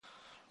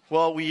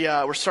Well,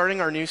 we're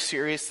starting our new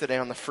series today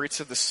on the fruits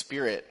of the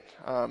Spirit.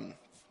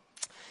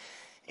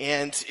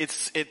 And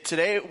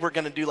today we're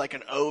going to do like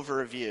an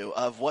overview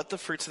of what the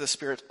fruits of the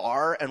Spirit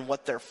are and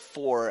what they're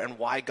for and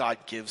why God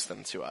gives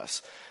them to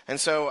us. And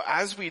so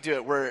as we do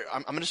it,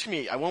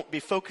 I won't be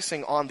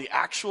focusing on the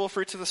actual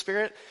fruits of the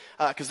Spirit,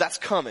 because that's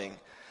coming.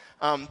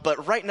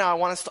 But right now I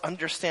want us to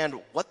understand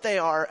what they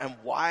are and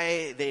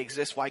why they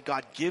exist, why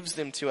God gives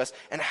them to us,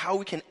 and how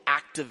we can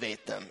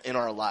activate them in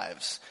our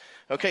lives.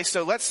 Okay,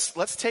 so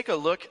let's take a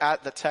look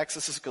at the text.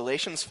 This is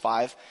Galatians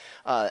 5,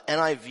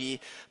 NIV.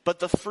 But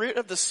the fruit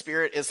of the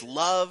Spirit is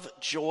love,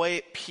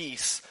 joy,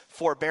 peace,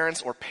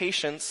 forbearance or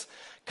patience,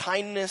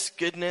 kindness,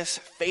 goodness,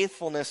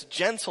 faithfulness,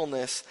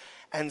 gentleness,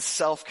 and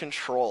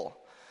self-control.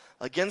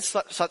 Against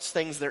such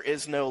things there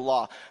is no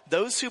law.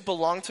 Those who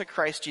belong to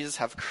Christ Jesus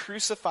have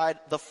crucified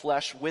the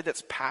flesh with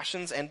its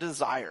passions and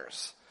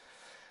desires.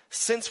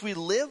 Since we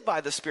live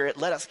by the Spirit,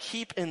 let us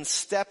keep in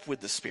step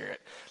with the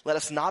Spirit. Let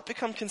us not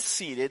become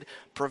conceited,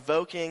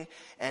 provoking,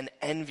 and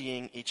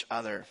envying each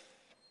other.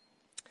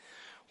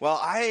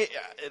 Well,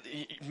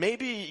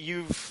 maybe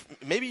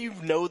you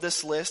know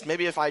this list.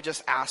 Maybe if I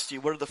just asked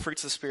you, what are the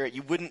fruits of the Spirit,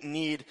 you wouldn't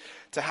need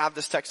to have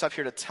this text up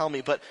here to tell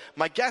me. But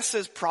my guess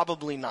is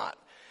probably not.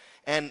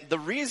 And the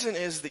reason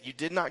is that you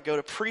did not go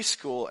to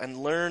preschool and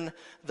learn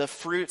the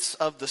Fruits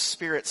of the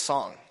Spirit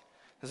song.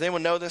 Does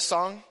anyone know this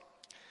song?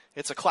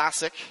 It's a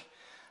classic.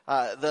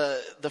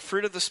 The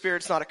fruit of the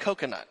Spirit's not a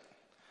coconut.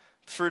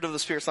 The fruit of the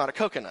Spirit's not a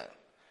coconut.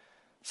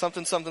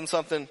 Something, something,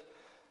 something.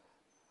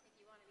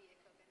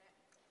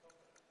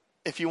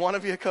 If you want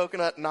to be a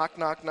coconut, knock,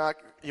 knock,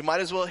 knock. You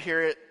might as well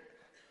hear it.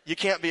 You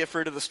can't be a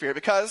fruit of the Spirit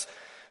because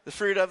the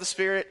fruit of the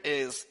Spirit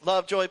is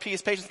love, joy,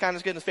 peace, patience,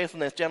 kindness, goodness,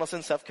 faithfulness, gentleness,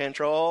 and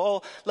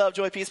self-control. Love,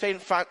 joy, peace,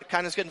 patience,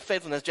 kindness, goodness,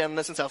 faithfulness,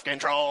 gentleness, and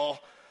self-control.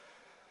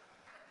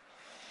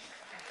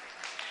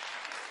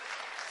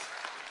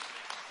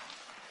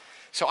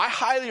 So I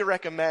highly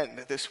recommend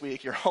that this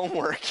week your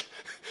homework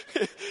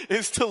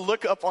is to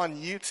look up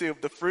on YouTube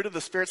the fruit of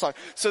the Spirit song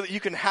so that you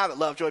can have it.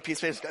 Love, joy,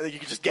 peace, patience, you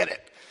can just get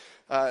it.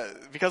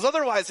 Because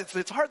otherwise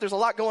it's hard. There's a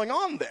lot going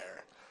on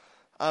there.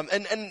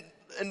 And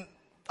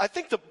I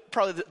think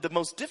probably the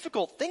most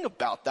difficult thing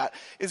about that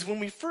is when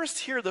we first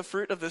hear the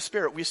fruit of the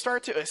Spirit, we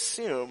start to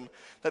assume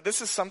that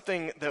this is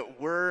something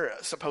that we're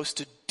supposed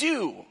to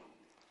do.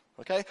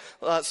 Okay?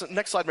 So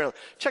next slide, Marilyn.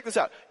 Check this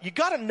out. You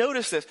gotta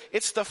notice this.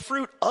 It's the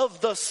fruit of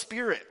the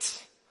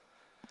Spirit.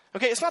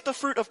 Okay? It's not the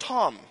fruit of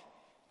Tom.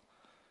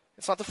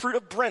 It's not the fruit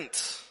of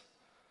Brent.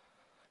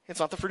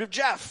 It's not the fruit of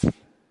Jeff.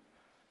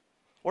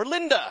 Or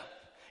Linda.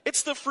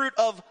 It's the fruit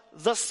of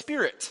the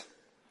Spirit.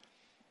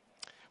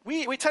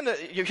 We tend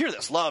to, you hear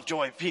this, love,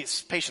 joy,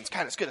 peace, patience,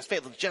 kindness, goodness,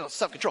 faithfulness, gentleness,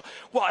 self-control.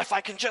 Well, if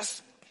I can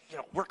just,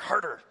 work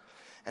harder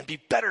and be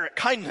better at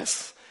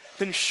kindness,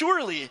 then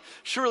surely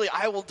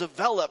I will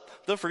develop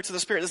the fruits of the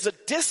Spirit. This is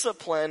a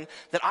discipline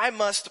that I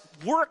must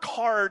work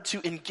hard to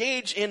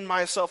engage in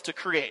myself to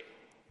create.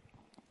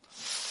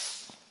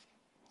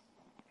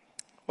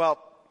 Well,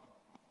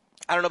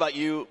 I don't know about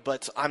you,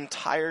 but I'm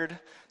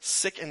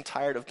sick and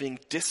tired of being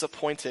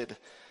disappointed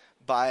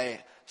by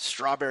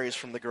strawberries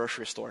from the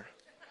grocery store.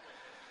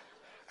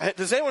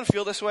 Does anyone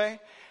feel this way?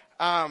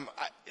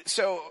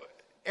 So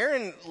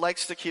Aaron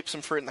likes to keep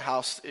some fruit in the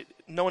house.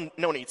 No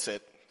one eats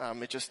it.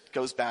 It just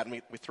goes bad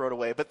and we throw it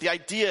away. But the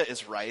idea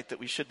is right, that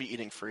we should be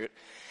eating fruit.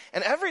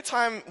 And every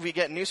time we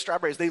get new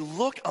strawberries, they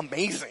look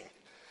amazing.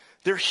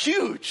 They're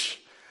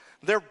huge.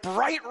 They're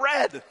bright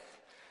red.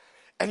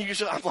 And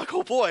I'm like,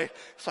 oh boy.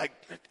 It's like,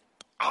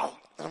 oh.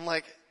 And I'm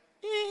like,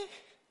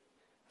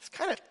 it's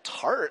kind of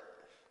tart.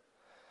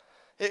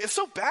 It's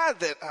so bad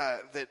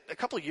that a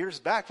couple of years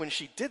back when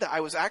she did that,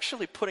 I was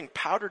actually putting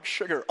powdered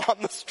sugar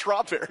on the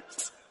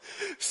strawberries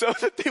so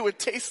that they would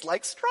taste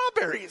like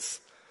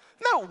strawberries.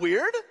 Isn't that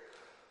weird?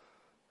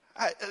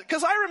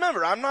 Because I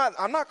remember, I'm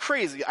not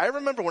crazy. I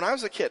remember when I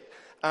was a kid,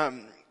 at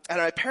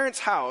my parents'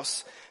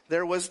 house,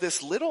 there was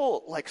this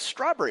little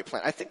strawberry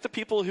plant. I think the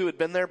people who had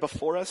been there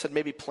before us had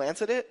maybe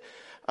planted it.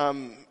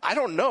 I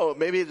don't know.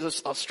 Maybe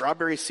just a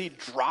strawberry seed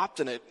dropped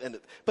in it,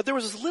 but there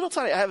was this little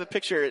tiny, I have a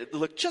picture, it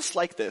looked just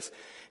like this.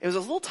 It was a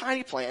little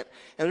tiny plant,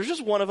 and there's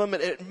just one of them,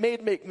 and it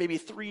made maybe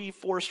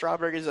 3-4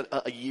 strawberries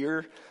a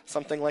year,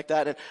 something like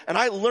that. And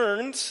I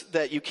learned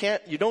that you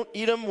don't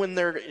eat them when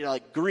they're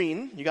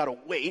green. You gotta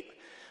wait.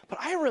 But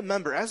I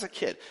remember as a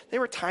kid, they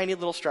were tiny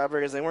little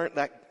strawberries. They weren't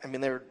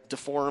they were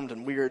deformed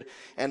and weird.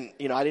 And,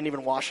 I didn't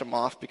even wash them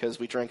off because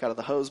we drank out of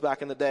the hose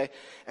back in the day.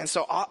 And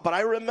so, but I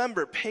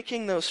remember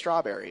picking those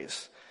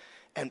strawberries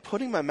and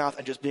putting in my mouth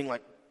and just being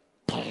like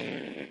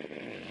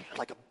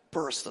a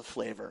burst of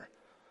flavor.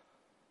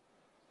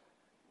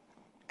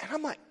 And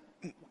I'm like,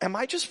 am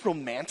I just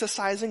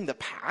romanticizing the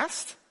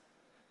past?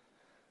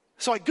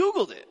 So I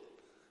Googled it.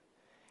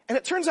 And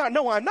it turns out,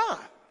 no, I'm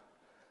not.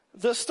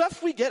 The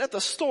stuff we get at the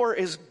store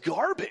is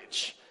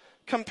garbage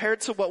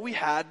compared to what we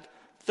had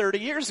 30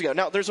 years ago.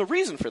 Now, there's a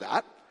reason for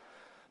that.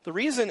 The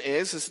reason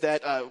is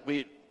that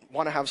we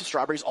want to have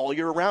strawberries all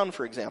year round,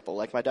 for example.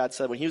 Like my dad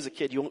said, when he was a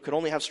kid, you could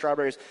only have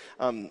strawberries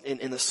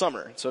in the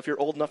summer. So if you're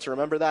old enough to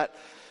remember that,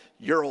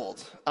 you're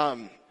old.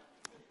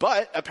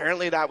 But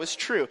apparently that was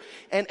true.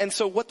 And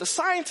so what the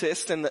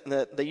scientists,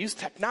 they used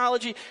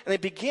technology, and they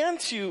began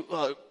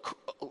to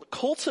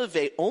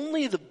cultivate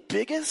only the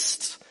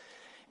biggest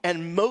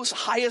and most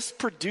highest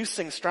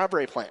producing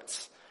strawberry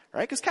plants,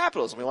 right? Because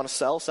capitalism, we want to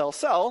sell, sell,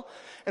 sell.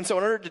 And so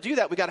in order to do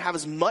that, we got to have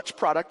as much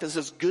product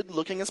as good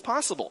looking as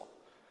possible.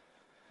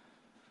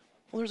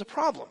 Well, there's a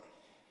problem.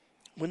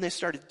 When they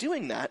started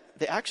doing that,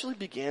 they actually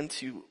began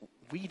to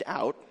weed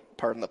out,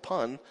 pardon the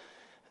pun,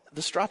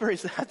 the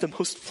strawberries that had the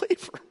most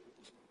flavor.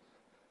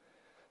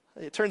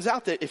 It turns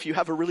out that if you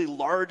have a really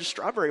large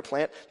strawberry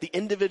plant, the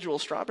individual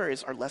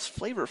strawberries are less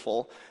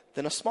flavorful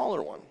than a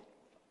smaller one.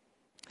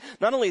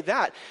 Not only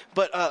that,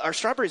 but our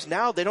strawberries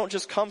now, they don't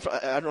just come from,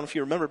 I don't know if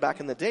you remember back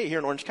in the day here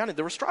in Orange County,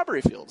 there were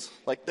strawberry fields.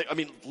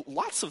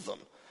 Lots of them.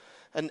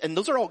 And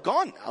those are all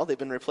gone now. They've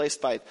been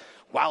replaced by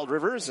wild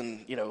rivers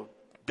and,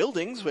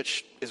 buildings,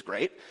 which is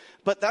great.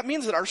 But that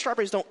means that our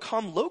strawberries don't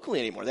come locally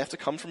anymore. They have to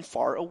come from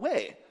far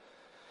away.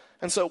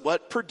 And so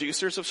what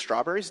producers of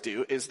strawberries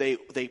do is they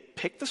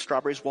pick the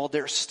strawberries while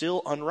they're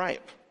still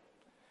unripe.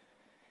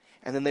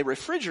 And then they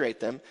refrigerate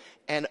them,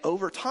 and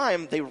over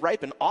time they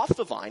ripen off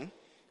the vine,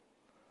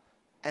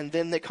 and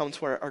then they come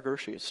to our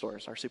grocery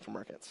stores, our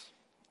supermarkets.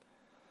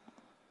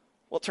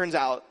 Well, it turns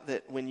out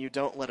that when you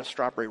don't let a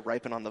strawberry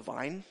ripen on the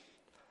vine,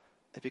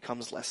 it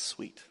becomes less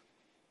sweet.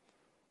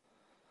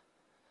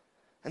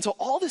 And so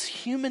all this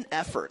human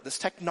effort, this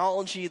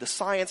technology, the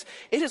science,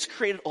 it has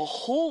created a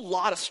whole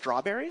lot of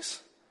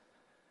strawberries,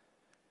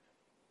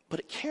 but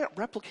it can't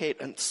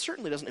replicate and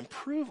certainly doesn't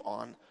improve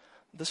on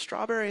the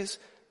strawberries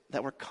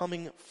that were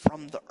coming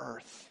from the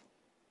earth.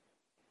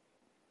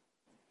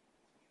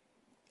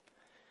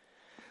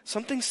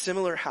 Something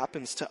similar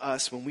happens to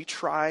us when we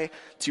try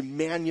to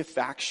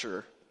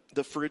manufacture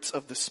the fruits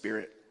of the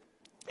Spirit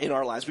in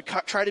our lives. We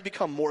try to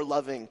become more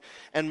loving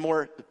and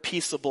more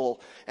peaceable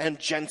and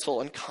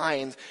gentle and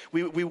kind.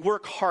 We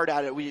work hard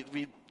at it.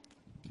 We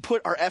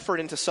put our effort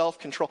into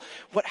self-control.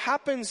 What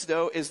happens,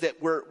 though, is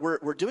that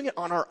we're doing it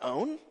on our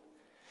own,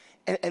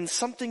 and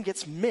something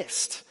gets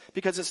missed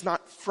because it's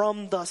not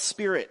from the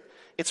Spirit.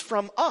 It's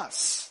from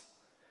us.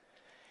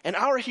 And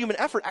our human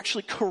effort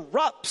actually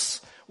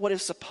corrupts what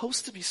is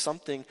supposed to be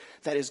something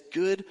that is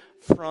good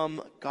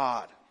from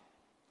God.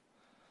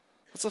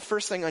 That's the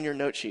first thing on your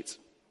note sheets.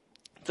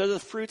 They're the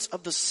fruits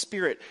of the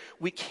Spirit.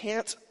 We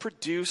can't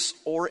produce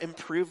or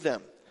improve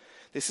them.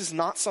 This is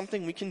not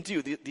something we can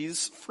do.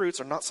 These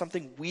fruits are not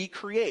something we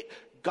create.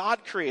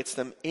 God creates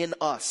them in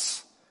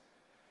us.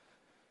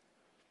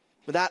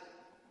 But that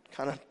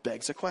kind of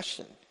begs a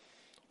question.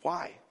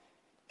 Why?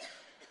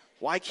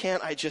 Why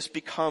can't I just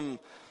become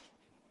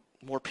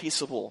more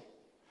peaceable?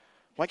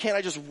 Why can't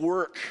I just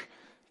work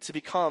to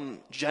become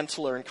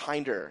gentler and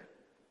kinder?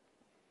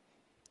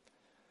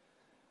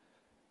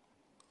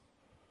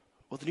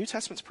 Well, the New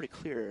Testament's pretty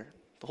clear.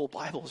 The whole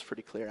Bible is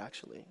pretty clear,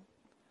 actually.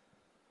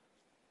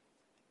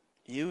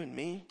 You and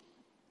me,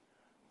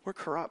 we're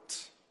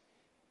corrupt.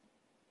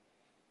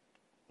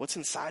 What's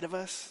inside of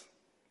us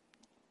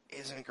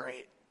isn't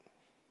great.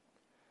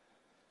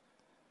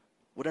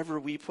 Whatever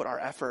we put our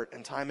effort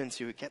and time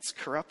into, it gets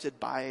corrupted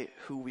by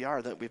who we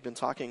are. That we've been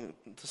talking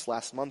this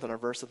last month in our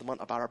verse of the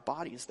month about our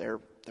bodies. They're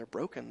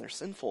broken. They're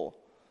sinful.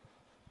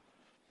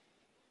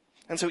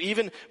 And so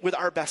even with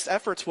our best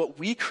efforts, what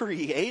we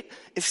create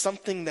is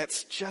something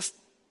that's just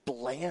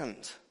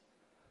bland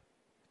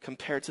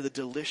compared to the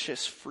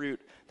delicious fruit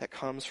that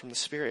comes from the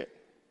Spirit.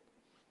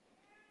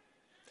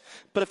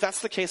 But if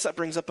that's the case, that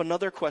brings up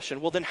another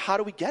question. Well, then how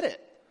do we get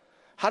it?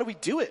 How do we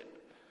do it?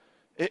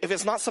 If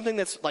it's not something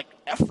that's like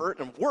effort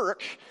and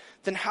work,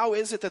 then how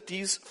is it that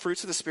these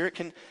fruits of the Spirit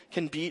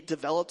can be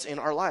developed in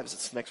our lives?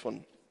 It's the next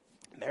one,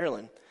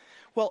 Marilyn.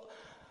 Well,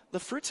 the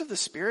fruits of the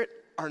Spirit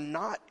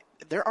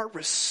they're our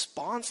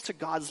response to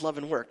God's love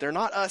and work. They're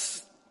not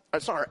us,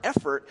 it's not our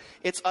effort.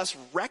 It's us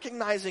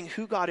recognizing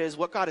who God is,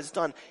 what God has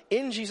done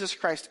in Jesus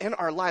Christ in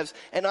our lives,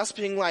 and us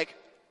being like,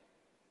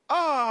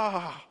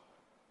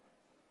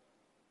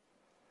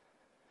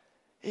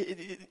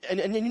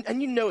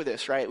 And you know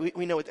this, right?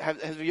 We know it.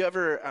 Have you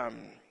ever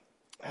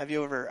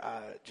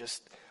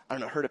just, I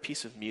don't know, heard a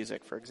piece of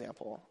music, for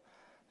example?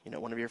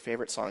 One of your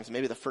favorite songs,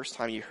 maybe the first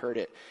time you heard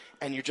it,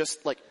 and you're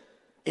just like,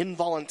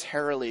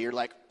 involuntarily, you're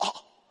like,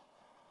 oh.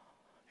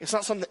 It's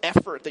not some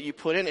effort that you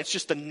put in. It's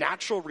just the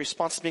natural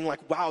response to being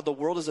like, wow, the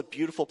world is a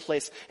beautiful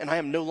place, and I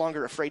am no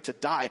longer afraid to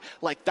die.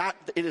 Like that,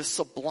 it is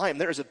sublime.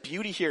 There is a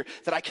beauty here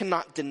that I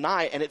cannot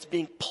deny, and it's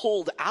being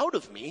pulled out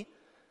of me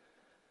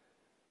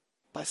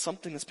by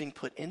something that's being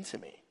put into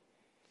me.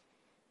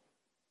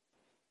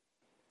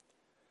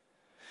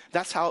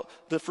 That's how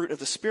the fruit of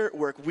the Spirit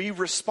work. We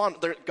respond.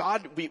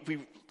 God, we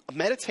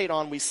meditate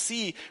on, we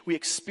see, we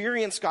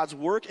experience God's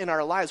work in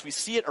our lives. We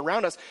see it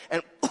around us,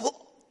 and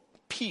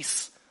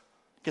peace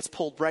gets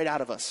pulled right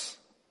out of us.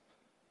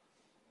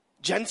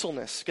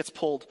 Gentleness gets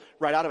pulled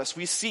right out of us.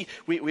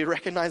 We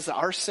recognize that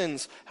our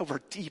sins were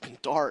deep and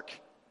dark,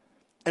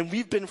 and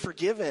we've been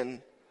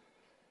forgiven,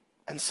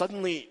 and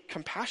suddenly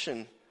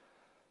compassion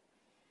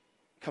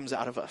comes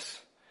out of us.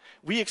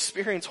 We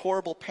experience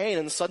horrible pain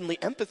and suddenly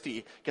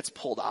empathy gets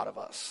pulled out of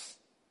us.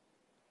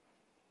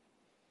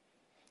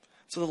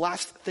 So the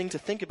last thing to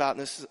think about, and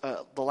this is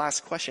the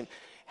last question,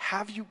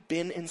 have you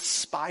been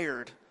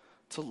inspired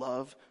to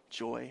love,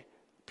 joy,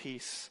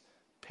 peace,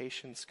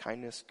 patience,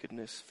 kindness,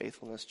 goodness,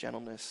 faithfulness,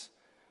 gentleness,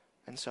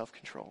 and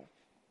self-control?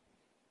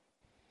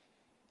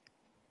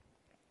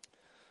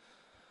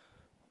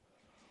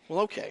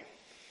 Well, okay.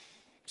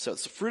 So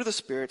it's the fruit of the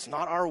Spirit. It's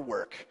not our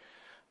work.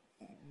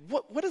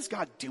 What is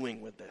God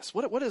doing with this?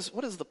 What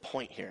is the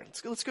point here?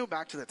 Let's go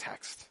back to the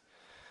text.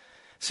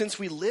 Since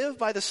we live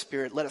by the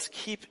Spirit, let us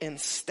keep in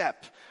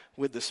step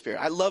with the Spirit.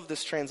 I love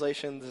this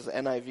translation. This is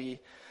NIV.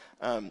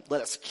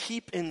 Let us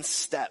keep in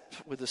step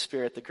with the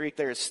Spirit. The Greek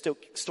there is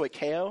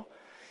stoikeo,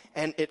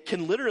 and it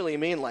can literally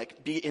mean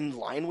like be in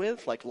line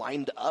with, like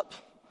lined up.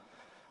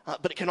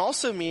 But it can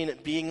also mean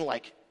being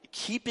like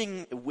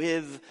keeping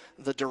with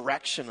the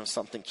direction of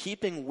something,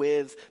 keeping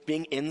with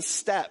being in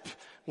step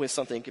with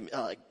something,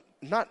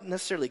 not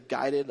necessarily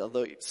guided,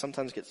 although it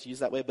sometimes gets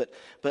used that way,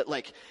 but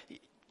like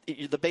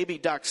the baby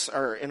ducks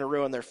are in a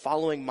row and they're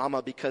following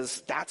mama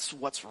because that's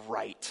what's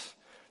right.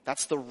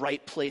 That's the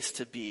right place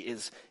to be,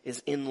 is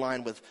in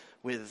line with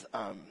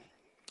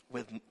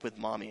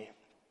mommy.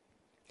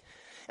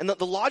 And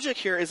the logic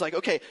here is like,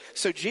 okay,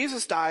 so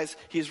Jesus dies,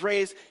 he's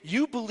raised,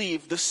 you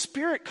believe, the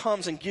Spirit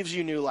comes and gives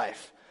you new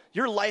life.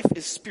 Your life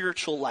is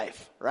spiritual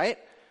life, right?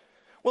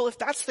 Well, if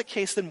that's the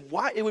case, then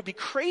why it would be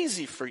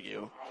crazy for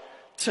you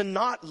to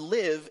not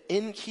live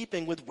in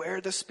keeping with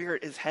where the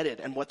Spirit is headed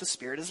and what the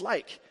Spirit is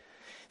like.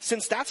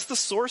 Since that's the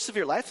source of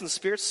your life and the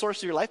Spirit's source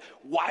of your life,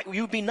 why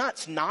you would be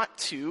nuts not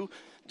to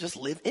just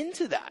live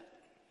into that.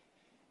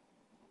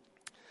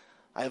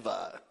 I have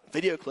a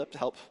video clip to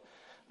help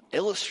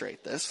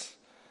illustrate this.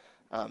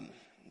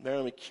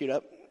 Marilyn, we queued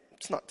up.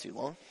 It's not too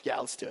long. Yeah,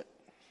 let's do it.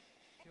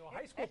 A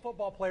high school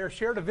football player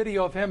shared a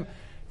video of him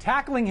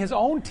tackling his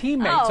own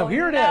teammate. So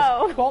here it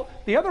is. Well,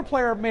 the other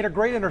player made a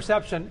great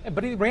interception,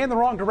 but he ran the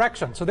wrong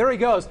direction. So there he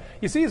goes.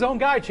 You see his own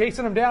guy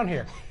chasing him down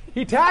here.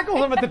 He tackles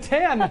him at the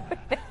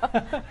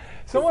 10.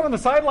 Someone on the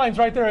sidelines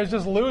right there is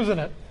just losing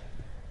it.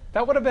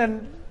 That would have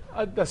been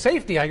a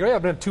safety. I agree. It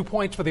would have been 2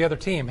 points for the other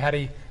team had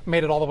he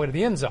made it all the way to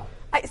the end zone.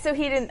 So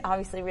he didn't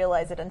obviously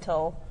realize it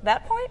until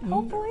that point,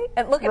 hopefully.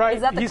 And look, right.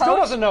 Is that the he coach? Still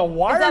doesn't know.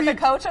 Why is that are you, the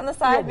coach on the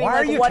side being why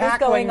like, are you what is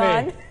going me?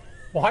 on?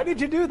 Why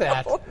did you do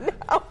that? Oh,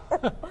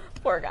 no.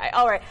 Poor guy.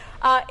 All right.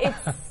 It's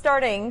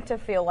starting to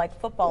feel like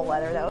football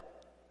weather, though.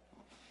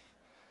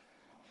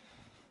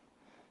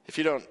 If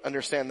you don't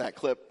understand that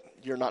clip,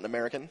 you're not an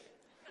American.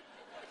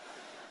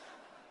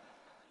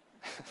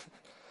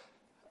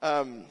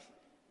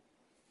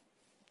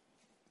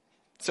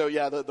 So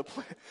yeah,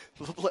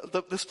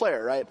 this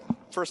player, right?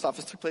 First off,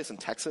 this took place in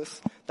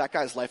Texas. That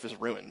guy's life is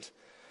ruined.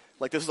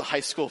 Like, this is a high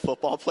school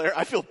football player.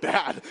 I feel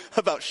bad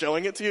about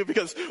showing it to you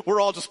because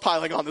we're all just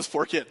piling on this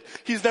poor kid.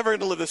 He's never going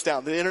to live this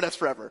down. The internet's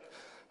forever.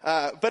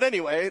 But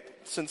anyway,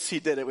 since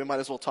he did it, we might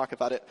as well talk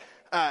about it.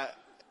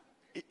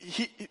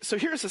 So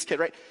here's this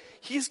kid, right?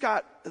 He's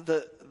got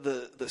the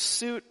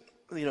suit,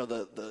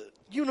 the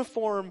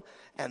uniform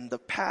and the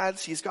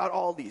pads. He's got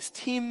all these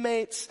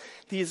teammates.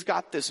 He's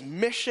got this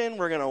mission.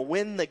 We're going to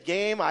win the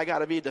game.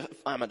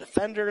 I'm a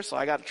defender, so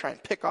I got to try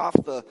and pick off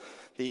the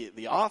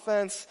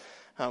offense.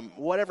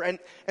 Whatever. And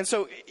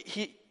so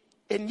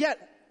and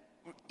yet,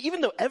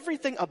 even though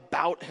everything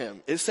about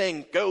him is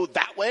saying go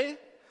that way,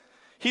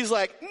 he's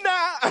like,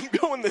 nah, I'm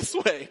going this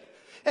way.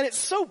 And it's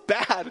so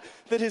bad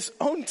that his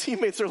own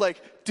teammates are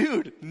like,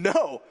 dude,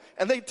 no.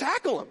 And they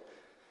tackle him.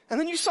 And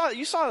then you saw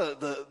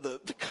the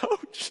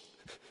coach,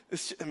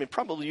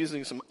 probably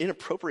using some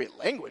inappropriate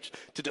language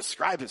to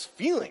describe his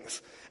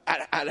feelings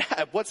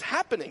at what's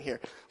happening here.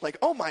 Like,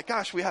 oh my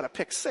gosh, we had a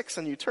pick 6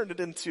 and you turned it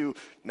into,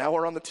 now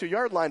we're on the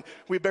 2-yard line.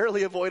 We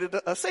barely avoided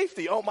a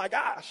safety. Oh my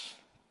gosh.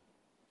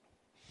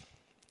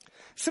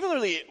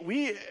 Similarly,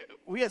 we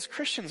as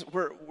Christians,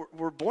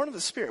 we're born of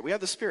the Spirit. We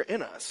have the Spirit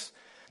in us.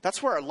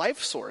 That's where our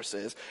life source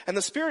is. And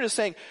the Spirit is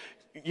saying,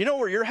 you know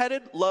where you're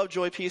headed? Love,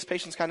 joy, peace,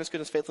 patience, kindness,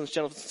 goodness, faithfulness,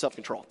 gentleness, and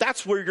self-control.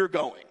 That's where you're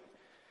going.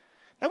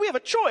 Now we have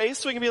a choice,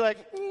 so we can be like,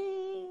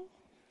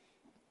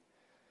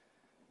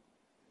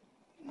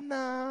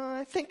 nah,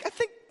 I think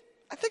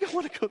I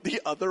want to go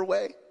the other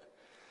way.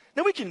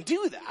 Now we can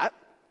do that,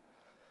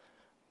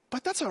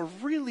 but that's a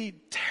really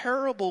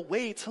terrible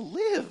way to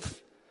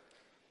live.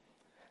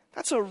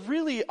 That's a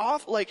really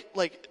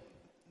like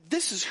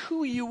this is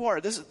who you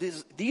are.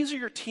 These are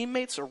your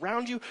teammates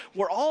around you.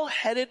 We're all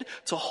headed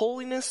to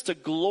holiness, to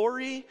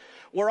glory.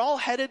 We're all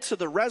headed to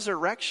the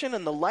resurrection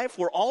and the life.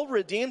 We're all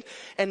redeemed.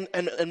 And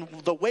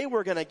the way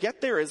we're going to get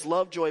there is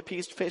love, joy,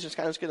 peace, patience,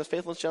 kindness, goodness,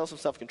 faithfulness, gentleness, and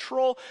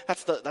self-control.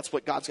 That's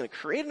what God's going to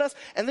create in us.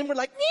 And then we're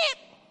like,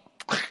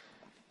 yeah.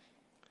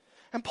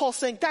 And Paul's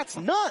saying, that's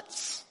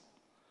nuts.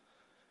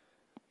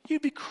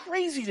 You'd be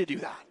crazy to do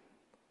that.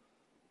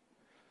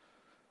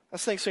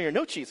 That's saying, so you're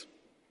no cheese.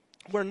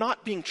 We're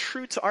not being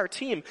true to our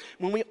team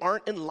when we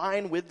aren't in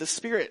line with the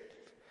Spirit.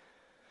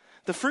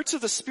 The fruits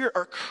of the Spirit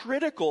are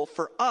critical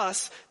for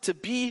us to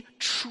be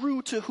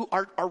true to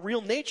our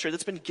real nature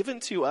that's been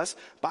given to us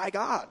by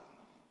God.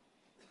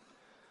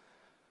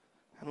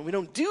 And when we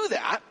don't do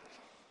that,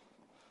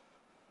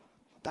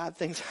 bad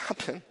things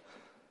happen.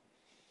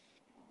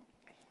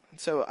 And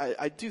so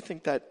I do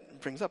think that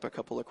brings up a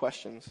couple of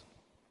questions.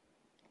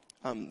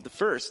 The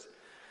first,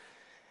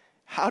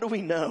 how do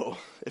we know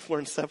if we're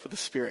in step with the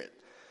Spirit?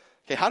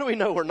 Okay, how do we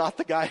know we're not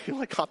the guy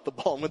who caught the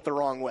ball and went the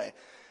wrong way?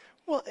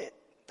 Well,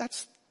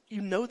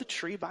 you know the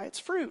tree by its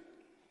fruit,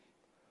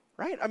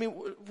 right? I mean,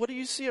 what do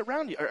you see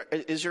around you?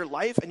 Is your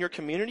life and your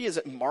community, is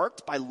it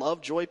marked by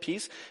love, joy,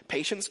 peace,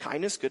 patience,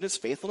 kindness, goodness,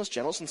 faithfulness,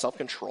 gentleness, and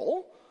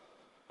self-control?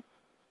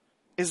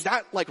 Is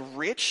that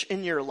rich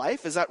in your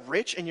life? Is that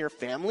rich in your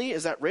family?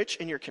 Is that rich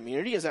in your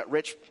community? Is that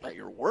rich at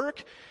your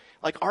work?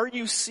 Are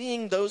you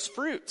seeing those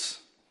fruits?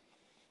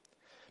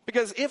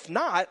 Because if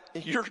not,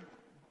 you're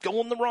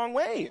going the wrong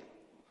way.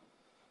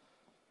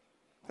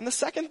 And the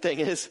second thing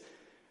is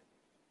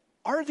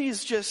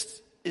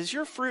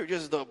your fruit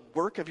just the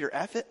work of your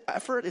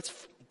effort?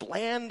 It's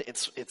bland,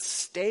 it's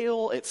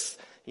stale, it's,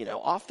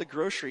 off the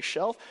grocery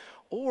shelf,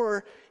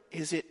 or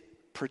is it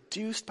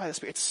produced by the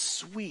Spirit? It's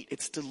sweet,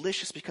 it's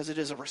delicious because it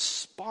is a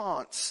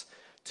response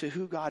to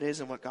who God is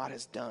and what God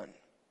has done.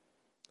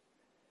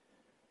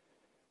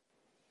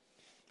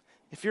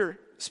 If your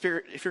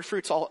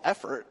fruit's all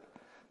effort,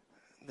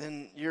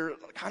 then you're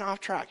kind of off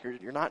track.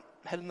 You're not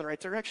heading in the right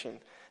direction.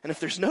 And if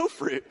there's no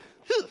fruit,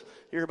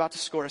 you're about to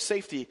score a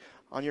safety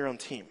on your own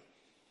team.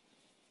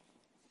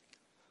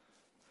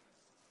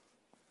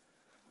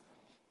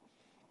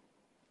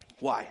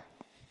 Why?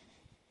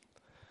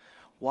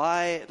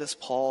 Why does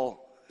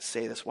Paul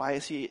say this? Why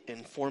is he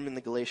informing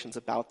the Galatians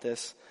about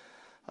this?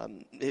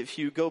 If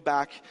you go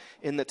back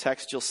in the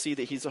text, you'll see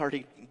that he's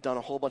already done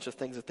a whole bunch of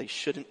things that they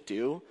shouldn't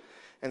do.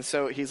 And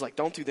so he's like,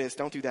 don't do this,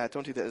 don't do that,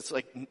 don't do that. It's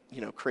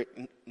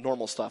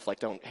normal stuff,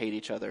 don't hate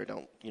each other,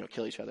 don't,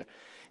 kill each other.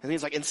 And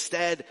he's like,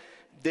 instead,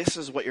 this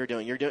is what you're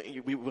doing.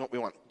 We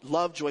want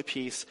love, joy,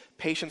 peace,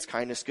 patience,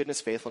 kindness,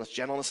 goodness, faithfulness,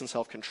 gentleness, and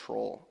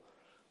self-control.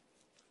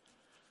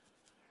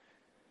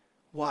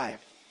 Why?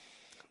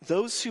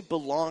 Those who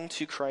belong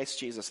to Christ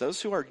Jesus,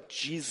 those who are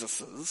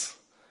Jesus's,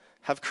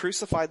 have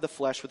crucified the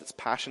flesh with its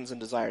passions and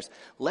desires.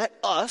 Let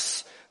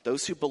us,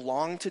 those who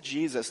belong to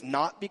Jesus,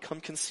 not become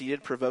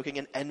conceited, provoking,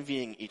 and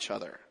envying each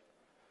other.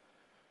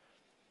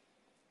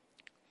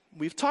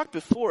 We've talked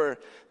before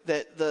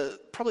that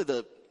probably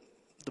the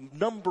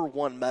number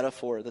one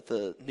metaphor that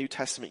the New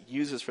Testament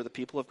uses for the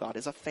people of God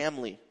is a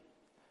family.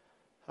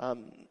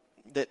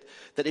 That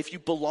if you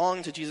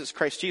belong to Jesus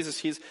Christ,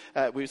 Jesus,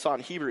 we saw in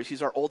Hebrews,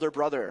 he's our older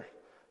brother.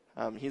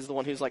 He's the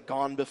one who's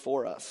gone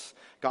before us.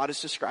 God is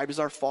described as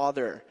our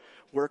Father.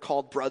 We're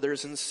called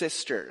brothers and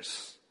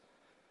sisters.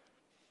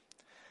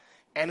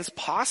 And it's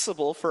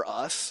possible for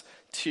us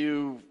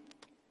to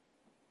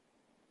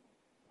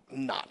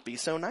not be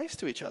so nice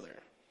to each other.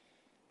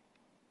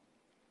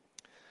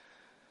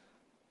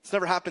 It's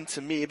never happened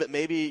to me, but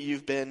maybe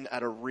you've been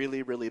at a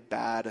really, really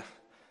bad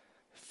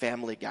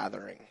family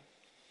gathering.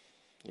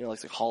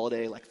 Like a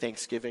holiday, like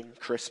Thanksgiving,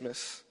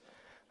 Christmas.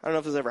 I don't know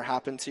if this ever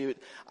happened to you.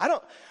 I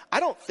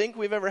don't think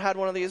we've ever had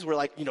one of these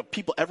where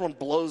everyone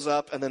blows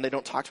up and then they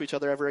don't talk to each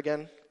other ever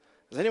again.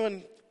 Has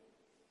anyone,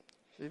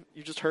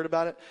 you just heard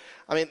about it?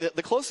 I mean,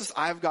 the closest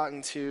I've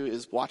gotten to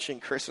is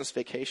watching Christmas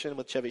Vacation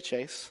with Chevy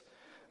Chase.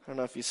 I don't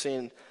know if you've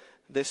seen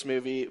this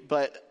movie,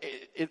 but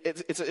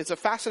it's a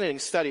fascinating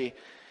study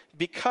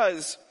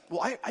because,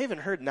 I even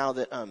heard now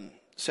that,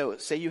 so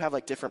say you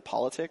have different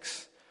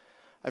politics.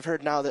 I've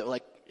heard now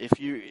that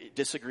if you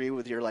disagree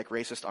with your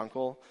racist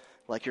uncle,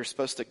 you're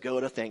supposed to go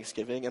to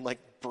Thanksgiving and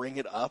bring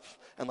it up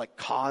and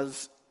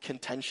cause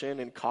contention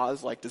and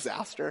cause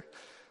disaster.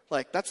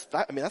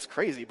 That's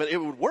crazy, but it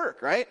would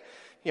work, right?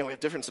 We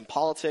have difference in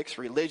politics,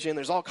 religion,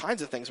 there's all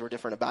kinds of things we're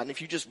different about. And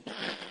if you just,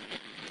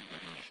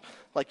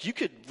 you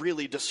could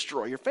really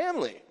destroy your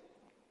family.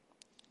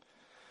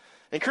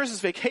 In Christmas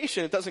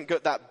Vacation, it doesn't go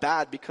that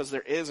bad because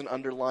there is an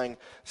underlying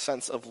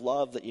sense of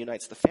love that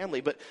unites the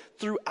family. But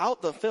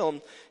throughout the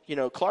film,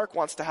 Clark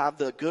wants to have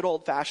the good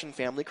old-fashioned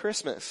family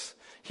Christmas.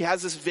 He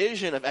has this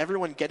vision of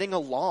everyone getting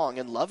along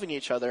and loving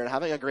each other and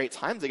having a great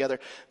time together.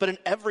 But in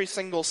every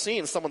single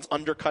scene, someone's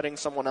undercutting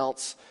someone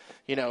else.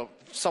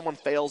 Someone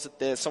fails at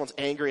this, someone's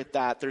angry at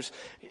that.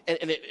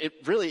 It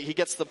really, he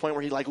gets to the point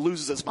where he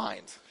loses his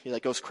mind. He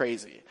goes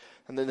crazy.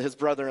 And then his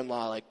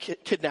brother-in-law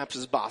kidnaps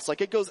his boss.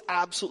 It goes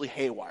absolutely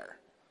haywire.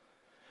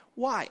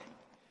 Why?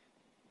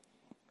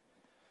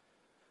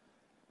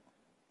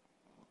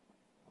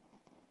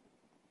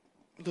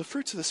 The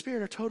fruits of the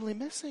Spirit are totally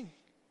missing.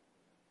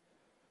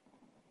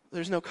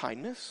 There's no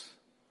kindness.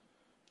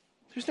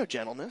 There's no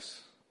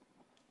gentleness.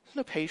 There's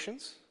no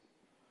patience.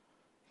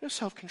 No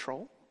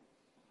self-control.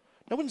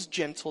 No one's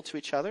gentle to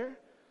each other.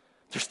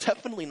 There's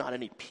definitely not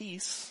any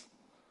peace.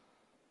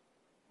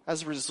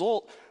 As a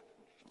result,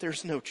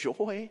 there's no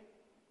joy.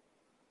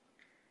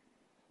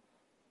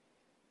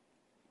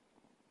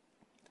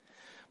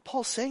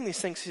 Paul's saying these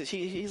things.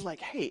 He's like,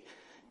 hey,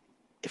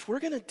 if we're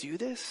going to do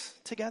this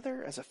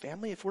together as a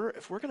family, if we're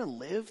going to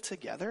live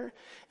together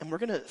and we're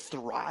going to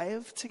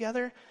thrive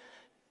together,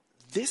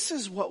 this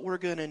is what we're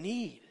going to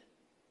need.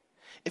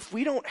 If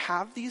we don't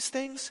have these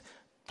things,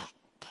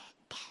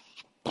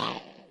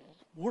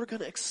 we're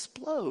going to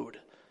explode.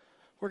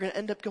 We're going to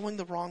end up going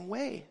the wrong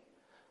way.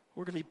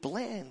 We're going to be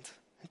bland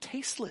and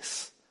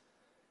tasteless.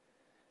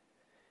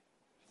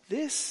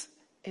 This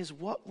is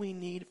what we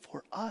need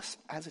for us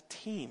as a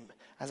team,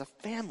 as a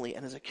family,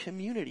 and as a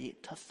community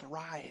to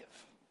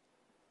thrive.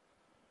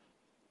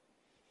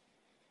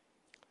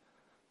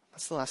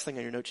 That's the last thing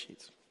on your note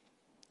sheets.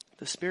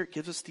 The Spirit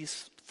gives us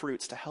these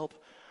fruits to help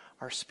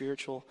our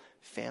spiritual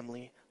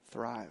family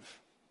thrive.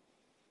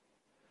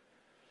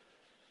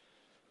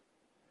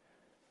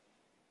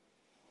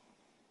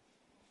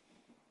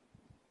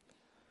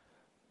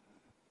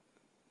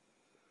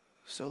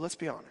 So let's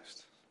be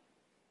honest.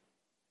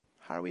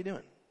 How are we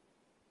doing?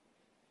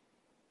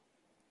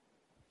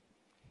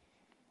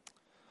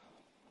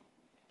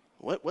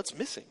 What's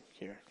missing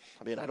here?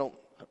 I mean, I don't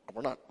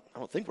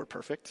think we're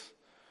perfect.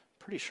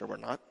 Pretty sure we're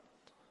not.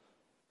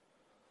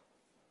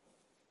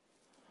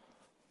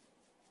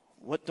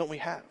 What don't we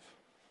have?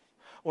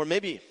 Or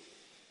maybe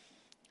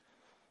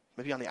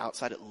on the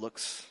outside it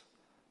looks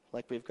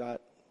like we've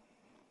got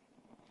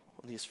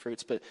these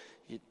fruits, but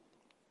you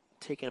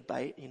take a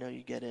bite,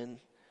 you get in,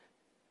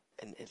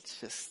 and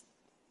it's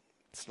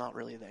not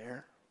really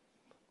there.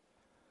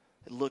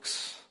 It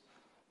looks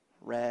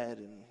red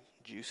and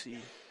juicy,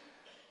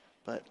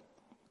 but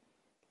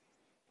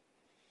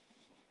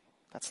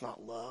that's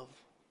not love.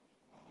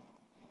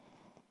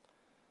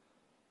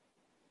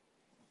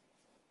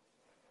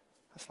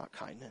 That's not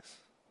kindness.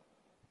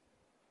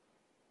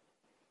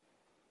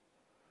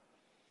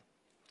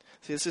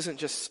 See, this isn't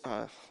just,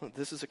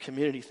 this is a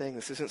community thing.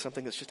 This isn't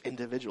something that's just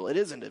individual. It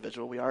is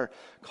individual. We are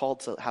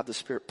called to have the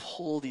Spirit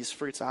pull these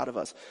fruits out of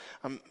us.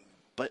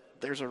 But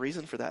there's a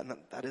reason for that, and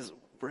that is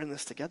we're in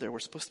this together. We're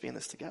supposed to be in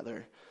this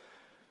together.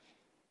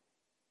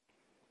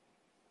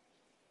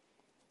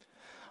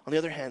 On the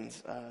other hand,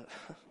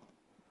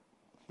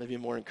 maybe a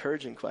more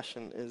encouraging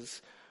question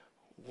is,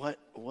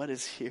 what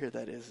is here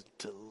that is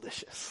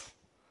delicious?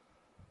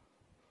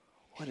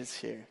 What is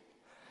here?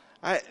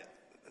 I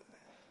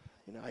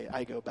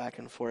go back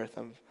and forth.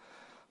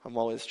 I'm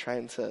always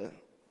trying to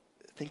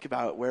think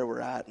about where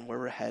we're at and where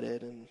we're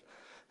headed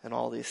and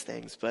all these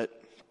things. But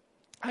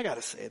I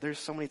gotta say, there's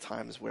so many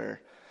times where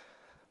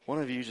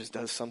one of you just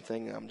does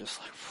something and I'm just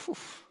like, whew,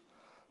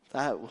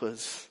 that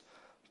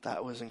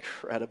was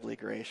incredibly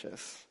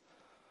gracious.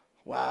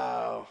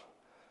 Wow.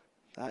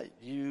 That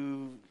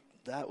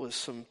was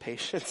some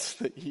patience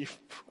that you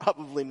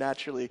probably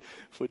naturally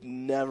would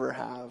never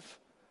have.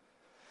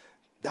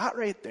 That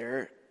right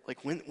there,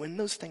 like when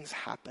those things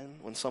happen,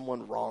 when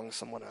someone wrongs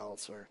someone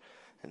else,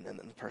 and then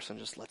the person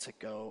just lets it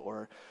go,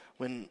 or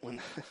when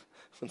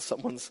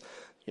someone's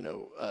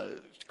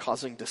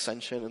causing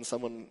dissension and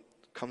someone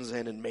comes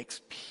in and makes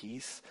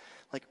peace,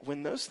 like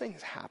when those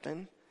things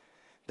happen,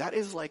 that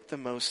is like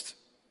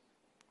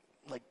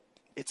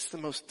it's the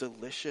most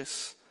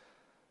delicious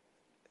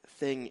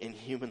thing in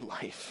human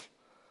life.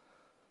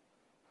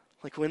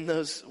 Like when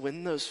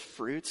those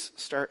fruits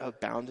start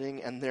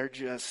abounding and they're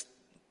just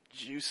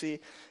juicy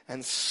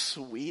and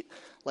sweet,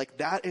 like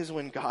that is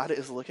when God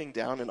is looking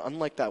down, and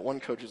unlike that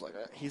one coach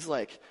he's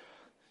like,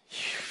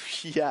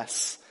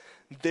 yes,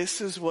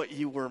 this is what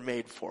you were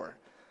made for.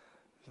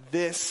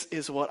 This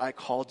is what I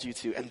called you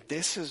to, and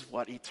this is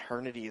what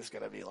eternity is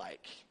going to be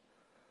like.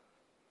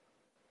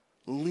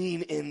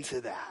 Lean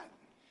into that.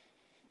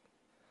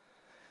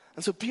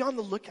 And so be on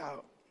the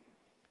lookout.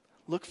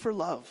 Look for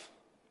love.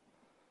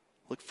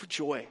 Look for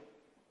joy.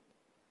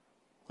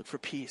 Look for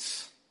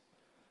peace.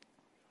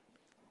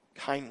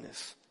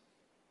 Kindness,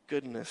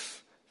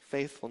 goodness,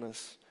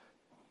 faithfulness,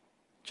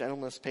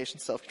 gentleness,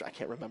 patience, self-control. I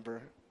can't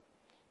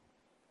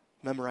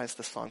memorize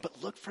the song,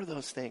 but look for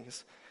those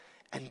things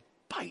and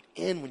bite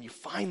in when you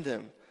find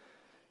them,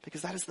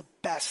 because that is the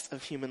best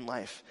of human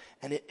life,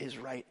 and it is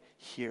right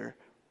here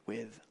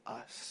with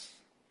us.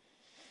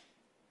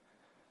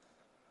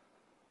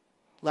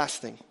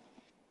 Last thing,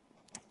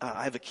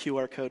 I have a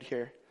QR code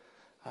here.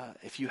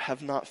 If you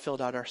have not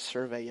filled out our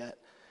survey yet,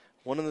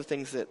 one of the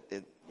things that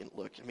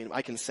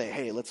I can say,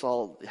 hey, let's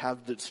all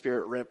have the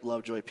Spirit rip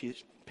love, joy,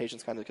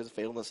 patience, kindness, because of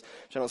faithfulness,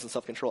 gentleness, and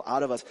self-control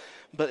out of us.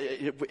 But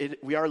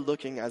we are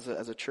looking as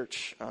a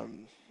church,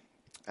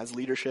 as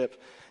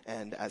leadership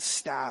and as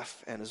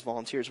staff and as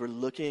volunteers, we're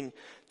looking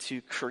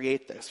to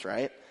create this,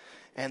 right?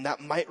 And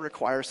that might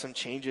require some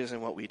changes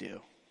in what we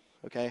do,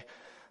 okay?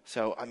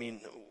 So,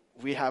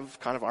 we have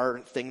kind of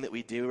our thing that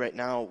we do right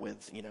now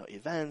with,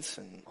 events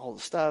and all the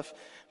stuff,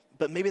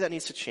 but maybe that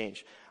needs to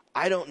change.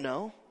 I don't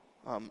know.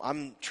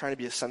 I'm trying to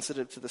be as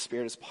sensitive to the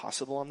Spirit as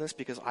possible on this,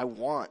 because I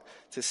want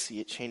to see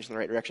it change in the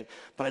right direction.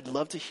 But I'd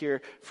love to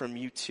hear from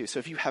you too. So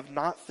if you have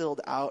not filled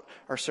out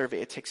our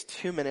survey, it takes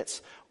 2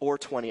 minutes or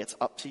 20. It's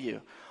up to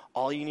you.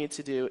 All you need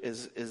to do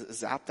is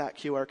zap that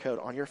QR code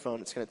on your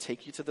phone. It's going to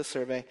take you to the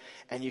survey,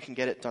 and you can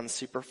get it done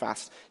super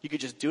fast. You could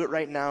just do it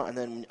right now, and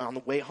then on the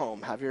way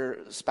home, have your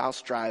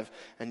spouse drive,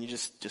 and you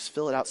just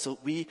fill it out so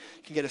we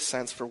can get a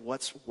sense for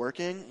what's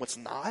working, what's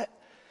not,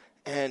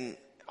 and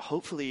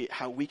hopefully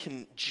how we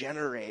can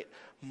generate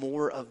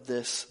more of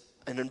this,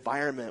 an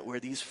environment where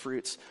these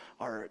fruits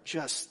are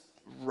just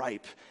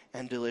ripe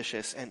and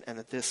delicious, and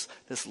that this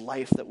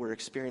life that we're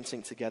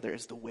experiencing together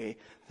is the way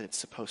that it's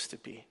supposed to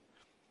be.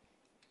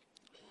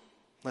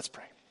 Let's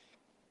pray.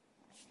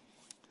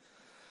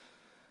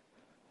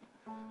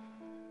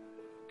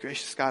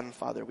 Gracious God and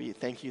Father, we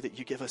thank you that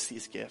you give us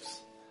these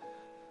gifts.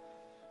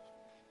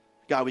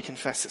 God, we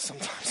confess that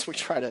sometimes we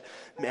try to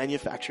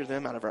manufacture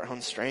them out of our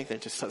own strength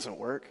and it just doesn't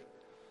work.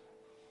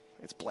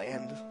 It's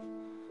bland.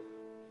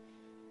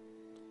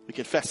 We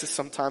confess that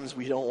sometimes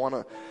we don't want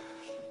to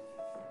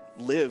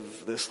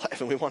live this life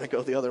and we want to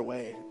go the other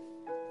way.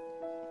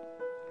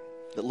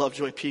 That love,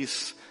 joy,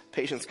 peace,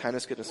 patience,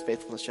 kindness, goodness,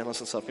 faithfulness, gentleness,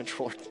 and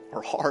self-control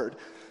are hard.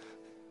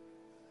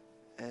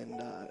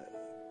 And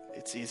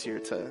it's easier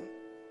to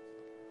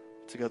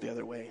go the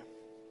other way.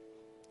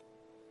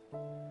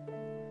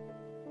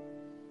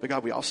 But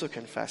God, we also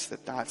confess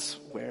that that's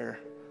where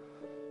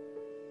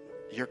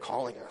you're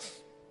calling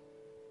us.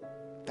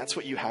 That's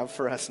what you have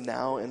for us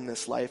now in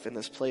this life, in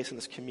this place, in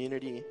this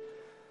community.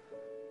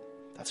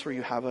 That's where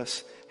you have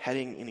us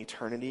heading in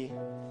eternity.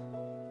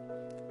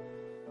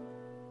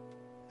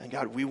 And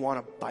God, we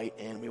want to bite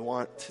in. We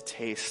want to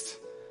taste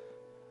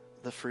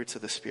the fruits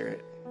of the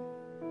Spirit.